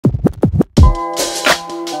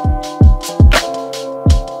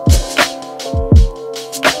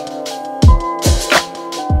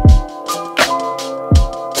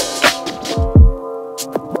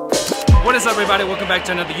back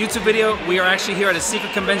to another YouTube video. We are actually here at a sneaker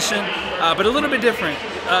convention, but a little bit different.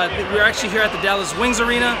 We're actually here at the Dallas Wings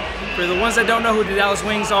Arena. For the ones that don't know who the Dallas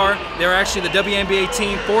Wings are, they're actually the WNBA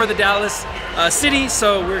team for the Dallas city.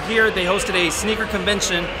 So we're here. They hosted a sneaker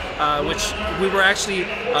convention, which we were actually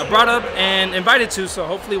brought up and invited to. So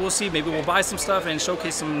hopefully we'll see. Maybe we'll buy some stuff and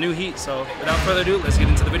showcase some new heat. So without further ado, let's get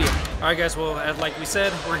into the video. All right, guys. Well, like we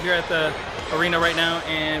said, we're here at the arena right now,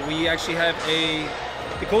 and we actually have the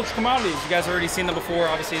Culture Commodities. You guys have already seen them before,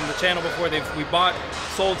 obviously in the channel before. We bought,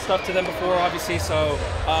 sold stuff to them before, obviously. So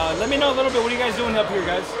let me know a little bit. What are you guys doing up here,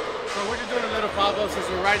 guys? So we're just doing a little pop-up since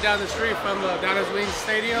we're right down the street from the Dallas Wings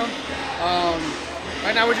Stadium.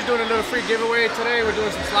 Right now we're just doing a little free giveaway today. We're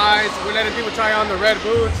doing some slides. We're letting people try on the red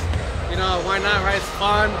boots. You know, why not, right? It's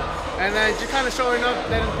fun. And then just kind of showing up,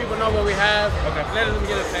 letting people know what we have. Okay. Letting them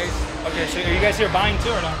get a taste. Okay, so are you guys here buying too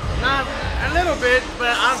or not? Not a little bit,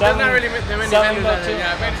 but there's not really many vendors out there.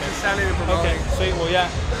 Yeah, maybe just selling and promoting. Okay, sweet. Well, yeah,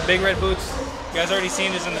 big red boots. You guys already seen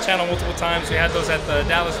this in the channel multiple times. We had those at the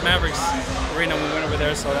Dallas Mavericks arena when we went over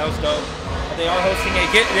there, so that was dope. They are hosting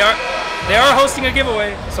a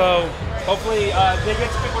giveaway, so hopefully they get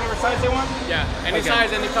to pick whatever size they want. Yeah, any size,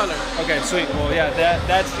 any color. Okay, sweet. Well, yeah,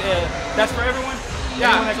 that's for everyone.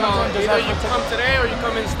 Yeah, so either you come today or you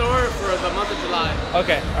come in store for the month of July.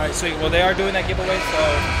 Okay, all right, sweet. Well, they are doing that giveaway, so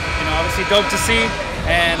you know, obviously dope to see,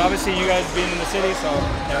 and obviously you guys being in the city, so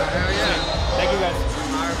yeah. Hell yeah. Thank you guys.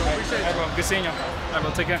 All right, appreciate it. All right, bro. Good seeing you. All right, bro.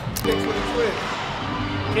 Take care. Kicks for the twist.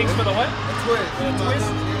 Kicks for the what? A twist. For the twist?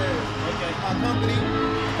 Yeah. Okay. My company.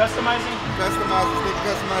 Customizing? Sneaker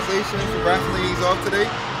customization. We're raffling these off today.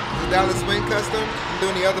 The Dallas Wing Custom. I'm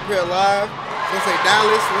doing the other pair live. It's gonna say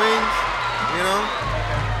Dallas Wings, you know?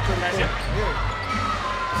 That's it?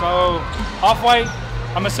 Yeah. So, Off-White.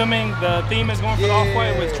 I'm assuming the theme is going for the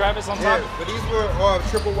Off-White with Travis on top? But these were all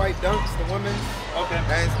triple white dunks, the women's. Okay.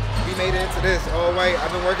 And we made it into this, all white.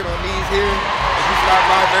 I've been working on these here. If you stop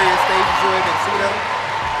by various stages, you can see them.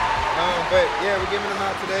 But yeah, we're giving them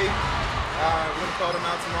out today. We're gonna call them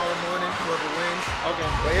out tomorrow morning, whoever wins. Okay.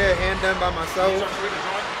 But yeah, hand done by myself. These are free to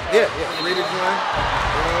join? Yeah, free to join.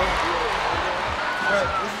 You know. But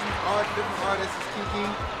this is all different artists. It's Kiki,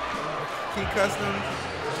 Key Customs,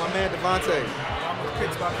 and my man Devontae.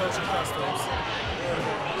 Kicks by Culture Customs.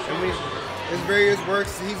 And his various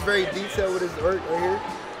works, he's very detailed with his work right here.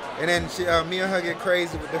 And then me and her get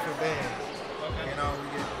crazy with different things. Okay. You know,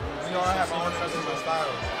 we all have our own personal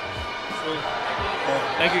styles. Sweet.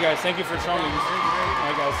 Well, thank you guys. Thank you for showing me. All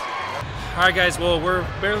right, guys. All right, guys. Well, we're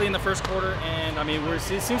barely in the first quarter, and I mean,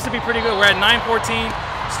 it seems to be pretty good. We're at 9:14,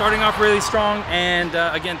 starting off really strong. And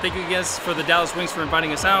again, thank you guys for the Dallas Wings for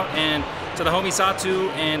inviting us out, and to the homie Satu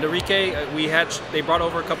and Enrique. They brought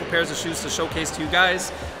over a couple pairs of shoes to showcase to you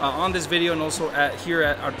guys on this video, and also here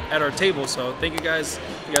at our table. So thank you guys.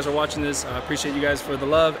 If you guys are watching this, I appreciate you guys for the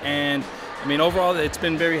love. And I mean, overall, it's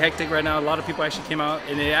been very hectic right now. A lot of people actually came out,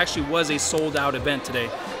 and it actually was a sold-out event today.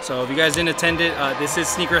 So if you guys didn't attend it, this is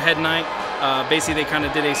Sneakerhead night. Basically, they kind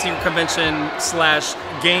of did a sneaker convention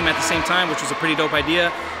 / game at the same time, which was a pretty dope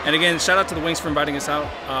idea. And again, shout out to the Wings for inviting us out,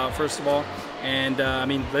 first of all. And I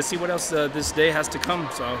mean, let's see what else this day has to come.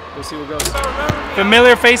 So we'll see what goes.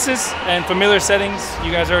 Familiar faces and familiar settings.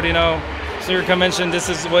 You guys already know. Sneaker convention, this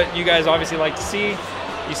is what you guys obviously like to see.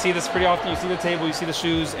 You see this pretty often. You see the table, you see the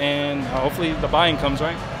shoes, and hopefully the buying comes,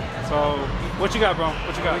 right? So, what you got, bro?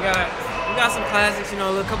 What you got? We got some classics, you know,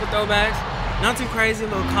 a little couple throwbacks. Not too crazy, a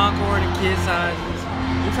little Concord and kid sizes.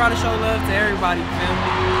 We try to show love to everybody, you feel me?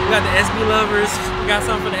 We got the SB lovers. We got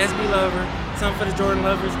something for the SB lover, something for the Jordan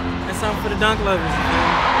lovers, and something for the Dunk lovers, you feel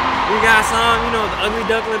me? We got some, you know, the Ugly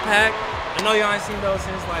Duckling pack. I know y'all ain't seen those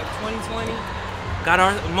since like 2020. Got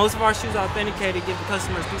most of our shoes authenticated, give the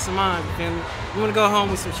customers peace of mind, you feel me? You wanna go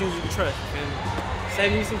home with some shoes you can trust, you feel me?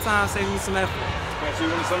 Save me some time, save me some effort. Alright, so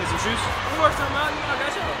you wanna sell me some shoes? We'll work something out, you know, I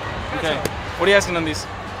got y'all. Okay. What are you asking on these?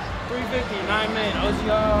 350, 9 man,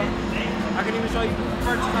 OGR. I can even show you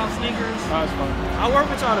purchase off sneakers. Oh, that's fun. I'll work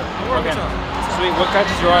with y'all though. I'll work with y'all. Sweet. What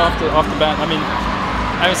catches your eye off the bat? I mean,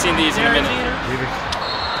 I haven't seen these in a minute.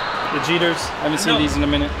 The Jeters. I haven't seen these in a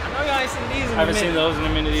minute. I know y'all ain't seen these in a minute. I haven't seen those in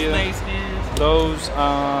a minute either. Snake skins. Those,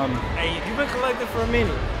 Hey, you've been collecting for a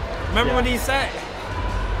minute. Remember when these sat?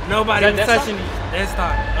 Nobody was touching these. That's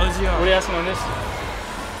stock. OGR. What are you asking on this?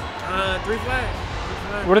 3 flags.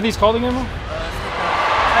 What are these called again, bro?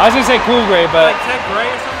 I was gonna say cool gray, but like tech gray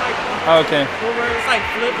or something like that. Oh, okay. Cool gray. It's like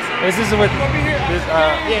flip or something. This is what.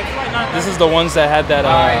 This is the ones that had that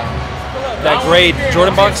that gray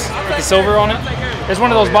Jordan box with the silver on it. It's one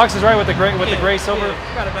of those boxes, right, with the gray silver.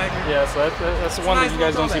 Yeah, got it back here. Yeah, so that's the one that you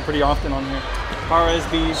guys don't see pretty often on here. Power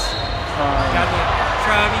SBs. Got the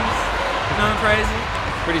Travis. Nothing crazy.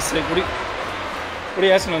 Pretty sick. What do you? What are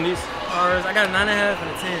you asking on these? I got a 9.5 and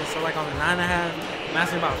a 10. So like on the 9.5, I'm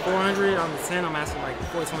asking about 400. On the 10, I'm asking like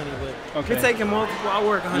 420. But okay. If you're taking multiple, I'll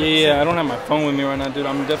work 100%. Yeah, I don't have my phone with me right now, dude.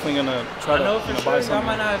 I'm definitely gonna try to buy something. I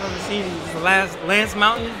might not have ever seen these. The Lance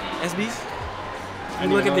Mountain SBs. You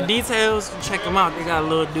look at the details, check them out. They got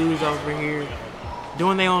little dudes over here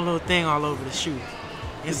doing their own little thing all over the shoe.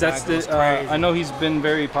 That's the. I know he's been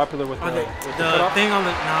very popular with the thing on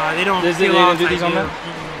the. Nah, they don't. They didn't do these on there.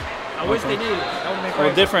 I wish they did. That would make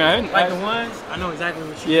crazy. Different. Like the ones, I know exactly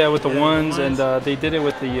what you. Yeah, with the ones, and they did it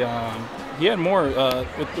with the. He had more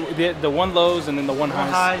with the one lows and then the one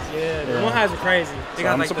highs. Yeah, the one highs are crazy. So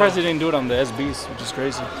I'm surprised they didn't do it on the SBs, which is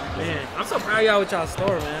crazy. Man, I'm so proud of y'all with y'all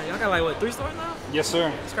store, man. Y'all got like what, 3 stores now? Yes,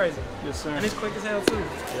 sir. It's crazy. Yes, sir. And it's quick as hell too.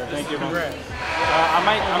 Yeah, thank you, man. Congrats. I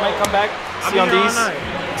might come back. See on these.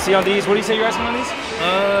 See on these. What do you say you're asking on these?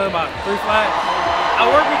 About 3 flat. I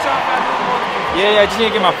work with y'all if I do more. Yeah, I just need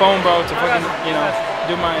to get my phone, bro, to fucking,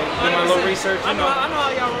 do my little research. I know how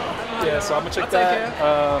y'all roll. Yeah, so I'm gonna check that.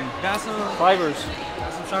 Got some Clivers.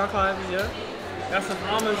 Got some Sean Clivers, yeah. Got some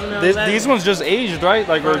almonds in there. These ones just aged, right?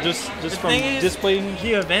 Like, or just from displaying.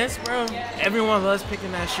 The events, bro. Everyone loves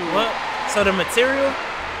picking that shoe up. So the material,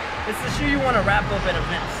 it's the shoe you want to wrap up at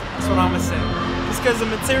events. That's what I'm gonna say. Just because the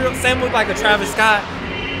material, same with like a Travis Scott.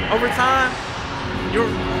 Over time, you'll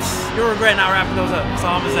regret not wrapping those up. That's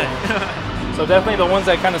all I'm gonna say. So definitely the ones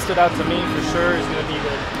that kind of stood out to me for sure is gonna be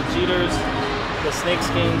the Jeters, the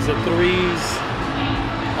snakeskins, the 3s,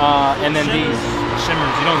 and then these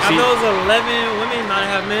shimmers. You don't see those 11 women,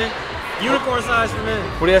 9.5 men. Unicorn size for men.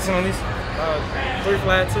 What are you asking on these? 3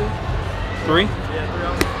 flat too. 3?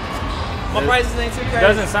 Yeah, 3. My prices ain't too crazy.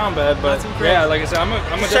 Doesn't sound bad, but yeah, like I said, I'm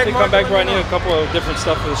gonna definitely come back, bro. I need a couple of different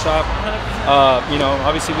stuff for the shop.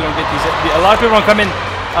 Obviously we don't get these. A lot of people don't come in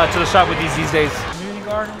to the shop with these days. Community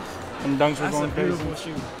gardens. And dunks were going crazy. That's a beautiful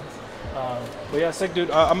shoe. But yeah, sick dude.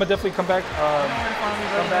 I'm gonna definitely come back.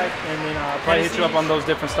 And then probably hit you up on those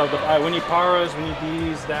different stuff. We need paras, we need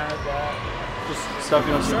these, that, just stuff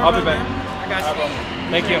you don't see. I'll be back. I got you.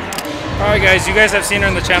 Thank you. All right, guys. You guys have seen her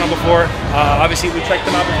on the channel before. Obviously, we checked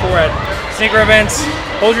them out before at sneaker events.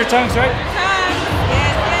 Hold your tongues, right?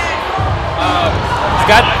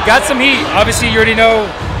 Got some heat. Obviously, you already know.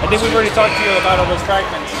 I think we've already talked to you about all those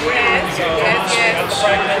fragments. Yes, so, got the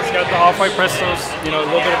fragments, got the off-white Prestos, a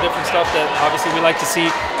little bit of different stuff that obviously we like to see.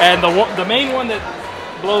 And the main one that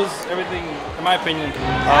blows everything, in my opinion,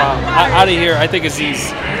 out of here, I think is these.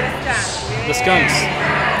 The Skunks.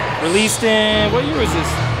 Released in, what year was this?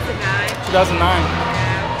 2009.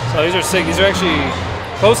 So these are sick. These are actually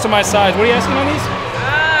close to my size. What are you asking on these?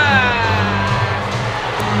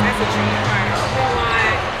 That's a tricky part.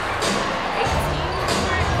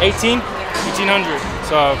 18? 1800.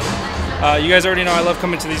 So you guys already know I love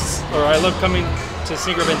coming to these, or I love coming to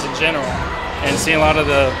sneaker events in general and seeing a lot of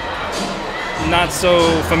the not so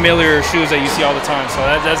familiar shoes that you see all the time. So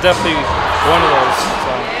that's definitely one of those.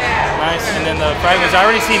 So nice. And then the fragments, I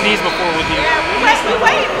already seen these before with you. We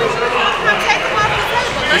wait. We should come take them off the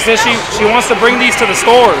table. She says she wants to bring these to the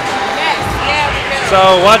store. Yes, yeah. So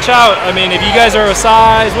watch out. I mean, if you guys are a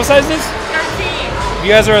size, what size is this? 13. If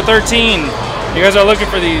you guys are a 13, you guys are looking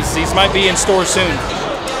for these might be in store soon.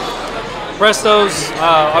 Prestos,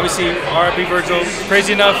 obviously RIP Virgil.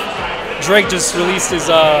 Crazy enough, Drake just released his,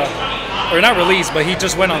 or not released, but he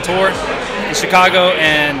just went on tour in Chicago,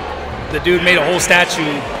 and the dude made a whole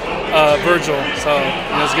statue of Virgil. So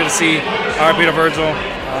it's good to see RIP to Virgil.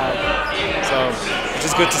 So it's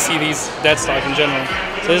just good to see these dead stock in general.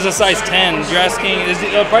 So this is a size 10. You're asking, is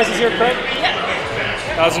the prices here correct? Yeah.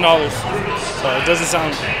 $1,000. So it doesn't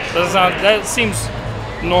sound, that seems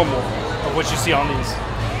normal of what you see on these.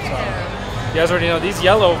 So you guys already know these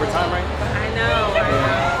yellow over time, right? I know.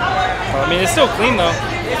 I mean, it's still clean though.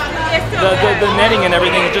 The netting and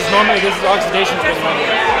everything, just normally this is oxidation. Not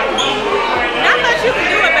much you can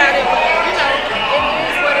do about it, but it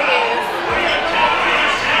is what it is.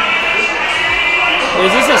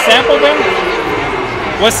 Is this a sample then?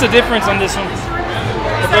 What's the difference on this one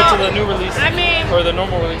compared to the new release? Or the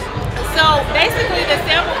normal release? So basically, the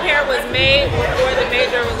sample pair was made before the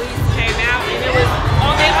major release came out, and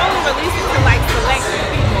they only released it to like select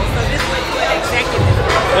people. So this went to an executive.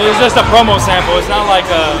 It's just a promo sample. It's not like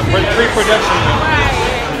a pre-production. Right.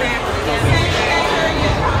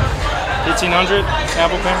 1800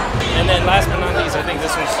 sample pair. And then last but not least, I think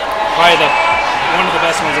this one's probably one of the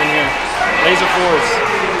best ones in here. Laser 4s.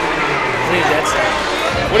 Please, that's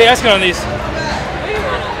what are you asking on these?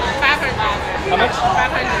 500. How much?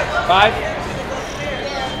 500. 5?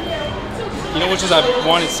 You know which ones I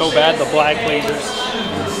wanted so bad? The black lasers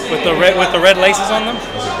with the red laces on them.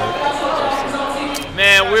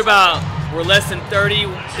 Man, we're about We're less than 30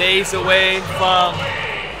 days away from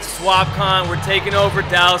SWAPCon. We're taking over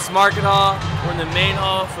Dallas Market Hall. We're in the main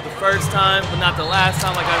hall for the first time, but not the last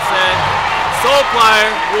time, like I said. SOLEPLIER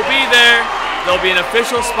will be there. They'll be an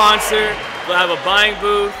official sponsor. They'll have a buying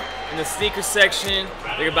booth in the sneaker section.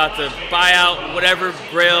 They're about to buy out whatever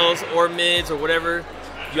grails or mids or whatever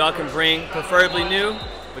y'all can bring, preferably new,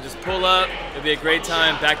 but just pull up. It'll be a great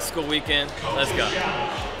time. Back to school weekend. Let's go.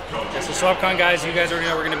 Yeah, so SWAPCon, guys, you guys already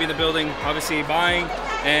know we're going to be in the building, obviously buying,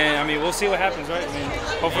 and I mean, we'll see what happens, right? I mean,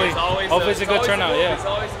 hopefully it's a good turnout, yeah.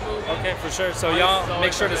 Okay, for sure. So y'all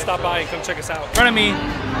make sure to stop by and come check us out. In front of me,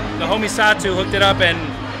 the homie Satu hooked it up, and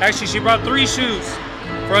actually she brought 3 shoes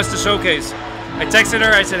for us to showcase. I texted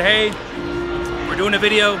her, I said, hey, we're doing a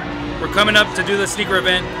video, we're coming up to do the sneaker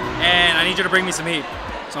event, and I need you to bring me some heat.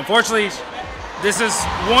 So unfortunately, this is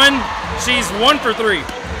she's 1 for 3.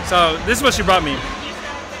 So this is what she brought me.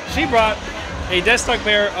 She brought a dead stock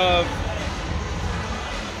pair of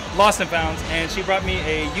Lost and Founds, and she brought me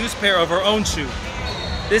a used pair of her own shoe.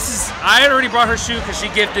 I had already brought her shoe because she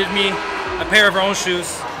gifted me a pair of her own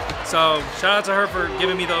shoes. So shout out to her for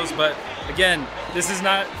giving me those, but again, this is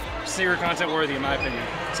not sneaker content worthy in my opinion.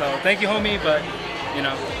 So thank you, homie, but you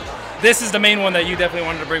know, this is the main one that you definitely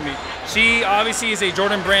wanted to bring me. She obviously is a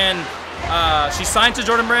Jordan brand, she signed to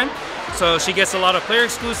Jordan brand, so she gets a lot of player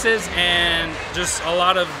exclusives and just a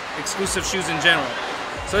lot of exclusive shoes in general.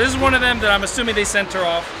 So this is one of them that I'm assuming they sent her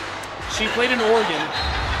off. She played in Oregon,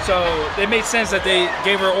 so it made sense that they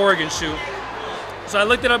gave her an Oregon shoe. So I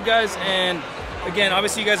looked it up, guys, and again,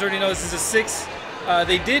 obviously you guys already know this is a 6.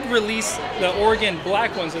 They did release the Oregon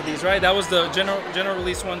black ones of these, right? That was the general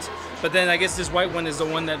release ones, but then I guess this white one is the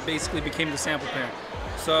one that basically became the sample pair.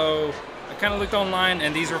 So I kind of looked online,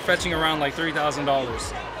 and these were fetching around like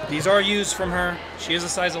 $3,000. These are used from her. She is a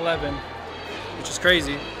size 11, which is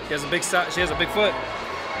crazy. She has a big foot.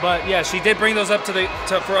 But yeah, she did bring those up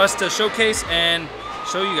for us to showcase and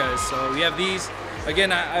show you guys. So we have these.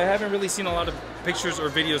 Again, I haven't really seen a lot of pictures or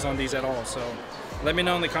videos on these at all. So let me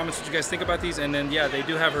know in the comments what you guys think about these. And then yeah, they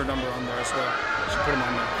do have her number on there as well. She put them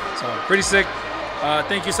on there. So pretty sick.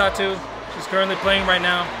 Thank you, Satu. She's currently playing right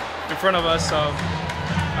now in front of us. So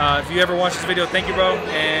if you ever watch this video, thank you, bro.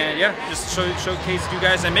 And yeah, just showcase you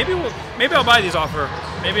guys. And maybe I'll buy these off her.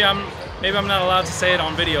 Maybe I'm not allowed to say it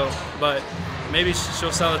on video, but maybe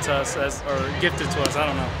she'll sell it to us or gift it to us. I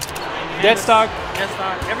don't know. Dead stock. Dead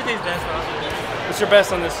stock. Everything's dead stock. What's your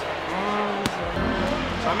best on this?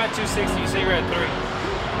 So I'm at 260. You say you're at 3.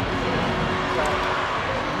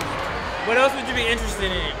 What else would you be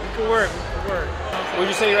interested in? We could work. Would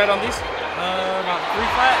you say you're at on these? About 3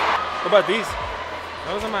 flat. What about these?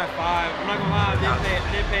 Those are my 5. I'm not gonna lie, I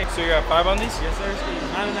did pay. So you're at 5 on these? Yes, sir.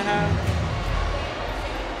 9.5.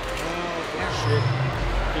 Shit.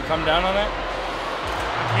 Can you come down on that?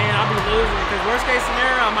 I can. I'll be losing because worst case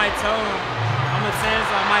scenario, I might tell him. I'm a 10,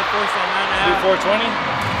 so I might force that 9.5. Do 420?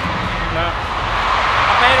 No.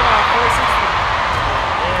 I paid about 460.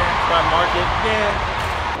 Yeah. By market? Yeah.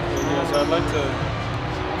 So I'd like to.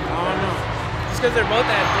 I don't know. Just because they're both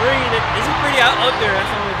at 3, this is pretty up there.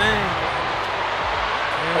 That's the only thing.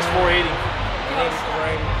 That's 480. I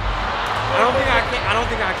don't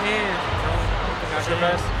think I can. What's your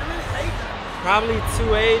best? Probably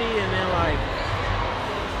 280 and then like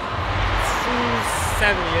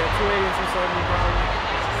 270. Yeah, 280 and 270 probably.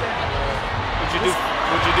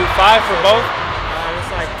 Would you do 5 for both?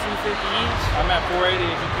 It's like 250 each. I'm at 480.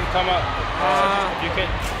 If you can come up, if you can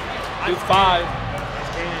do 5.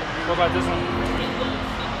 What about this one?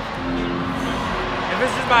 If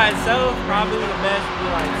it's just by itself, probably the best would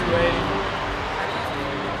be like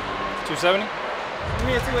 280. 270? Give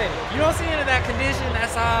me a 280. You don't see any of that condition,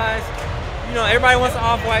 that size. You know, everybody wants an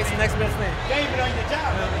off-white, it's the next best thing. You ain't even on your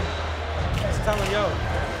job, man. Just tell them, yo.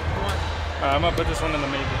 I'm gonna put this one in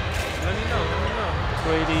the maybe. Let me know.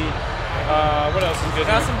 280. What else is good?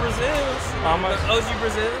 Got some Brazils. Almas. The OG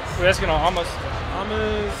Brazils. We're asking on Almas. I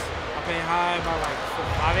pay high by like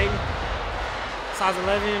 580. Size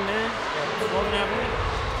 11, man.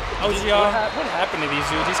 OGR. What happened to these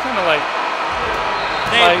dudes? He's kind of like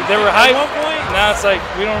they were hyped. At one point, now it's like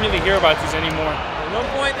we don't really hear about these anymore. At one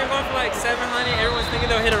point, they're going for like 700. Everyone's thinking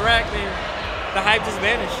they'll hit a rack, then the hype just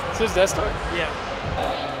vanished. So is that start? Yeah.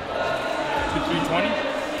 320?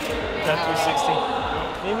 That's 360.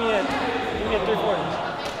 Give me a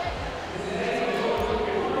 340.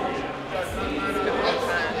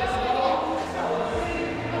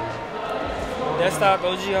 Desktop,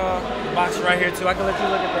 OGR, box right here too. I can let you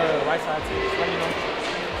look at the right side too. Just let me know.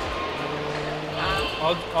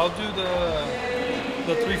 I'll do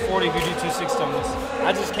the 340 if you do 260 on this.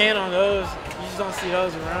 I just can't on those. You just don't see those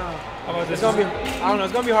around. How about It's this? gonna be, I don't know,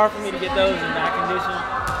 it's gonna be hard for me to get those in that condition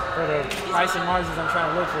for the price and margins I'm trying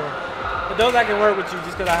to look for. But those I can work with you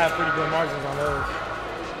just because I have pretty good margins on those.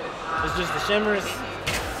 It's just the shimmers.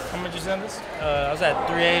 How much you send this? I was at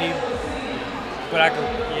 380, but I could,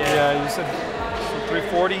 Yeah, you said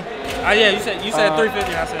 340. Yeah, you said 350.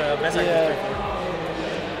 And I said best I can do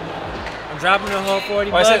 350. I'm dropping the whole 40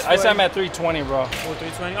 bucks. I said I'm at 320, bro. Oh,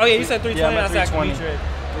 320. Oh yeah, you said 320. Yeah, I'm at I said I could 320. beat you at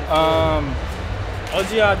OG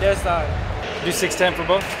 320. on that side. Do 610 for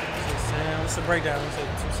both? 610. What's the breakdown? We said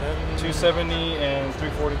 270 270. and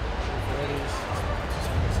 340.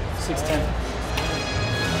 610.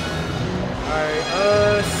 Alright,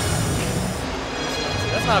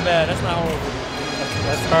 that's not bad. That's not horrible.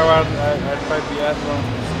 That's how I'd probably be at, bro.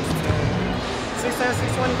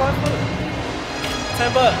 610, 620 bucks.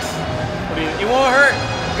 $10. What do you? It won't hurt.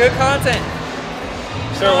 Good content.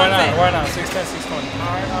 Sure, why not? Why not? 610, 620.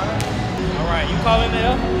 Alright. You call it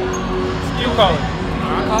now? You call it.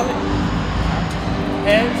 I'll call it.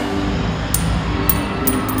 Heads.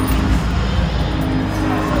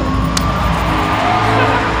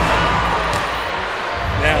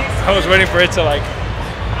 Damn, I was waiting for it to like.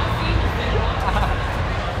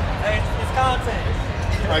 It's content.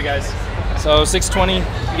 All right, guys. So 620,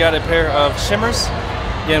 you got a pair of shimmers.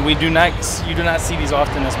 Again, you do not see these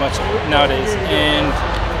often as much nowadays, and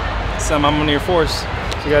some I'm on your force.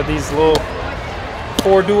 So you got these little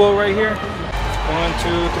 4 duo right here. 1,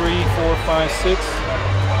 2, 3, 4, 5, 6.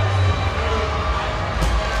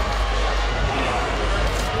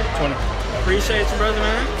 20. Appreciate you, brother,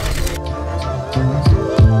 man.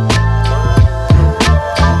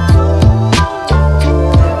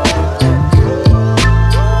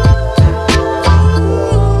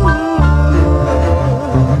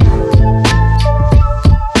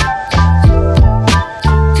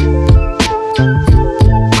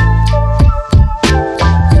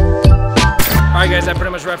 That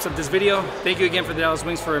pretty much wraps up this video. Thank you again for the Dallas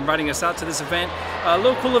Wings for inviting us out to this event. A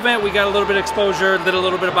little cool event. We got a little bit of exposure, did a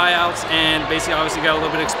little bit of buyouts, and basically obviously got a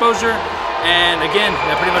little bit of exposure. And again,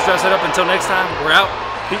 that pretty much wraps it up. Until next time, we're out.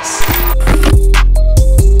 Peace.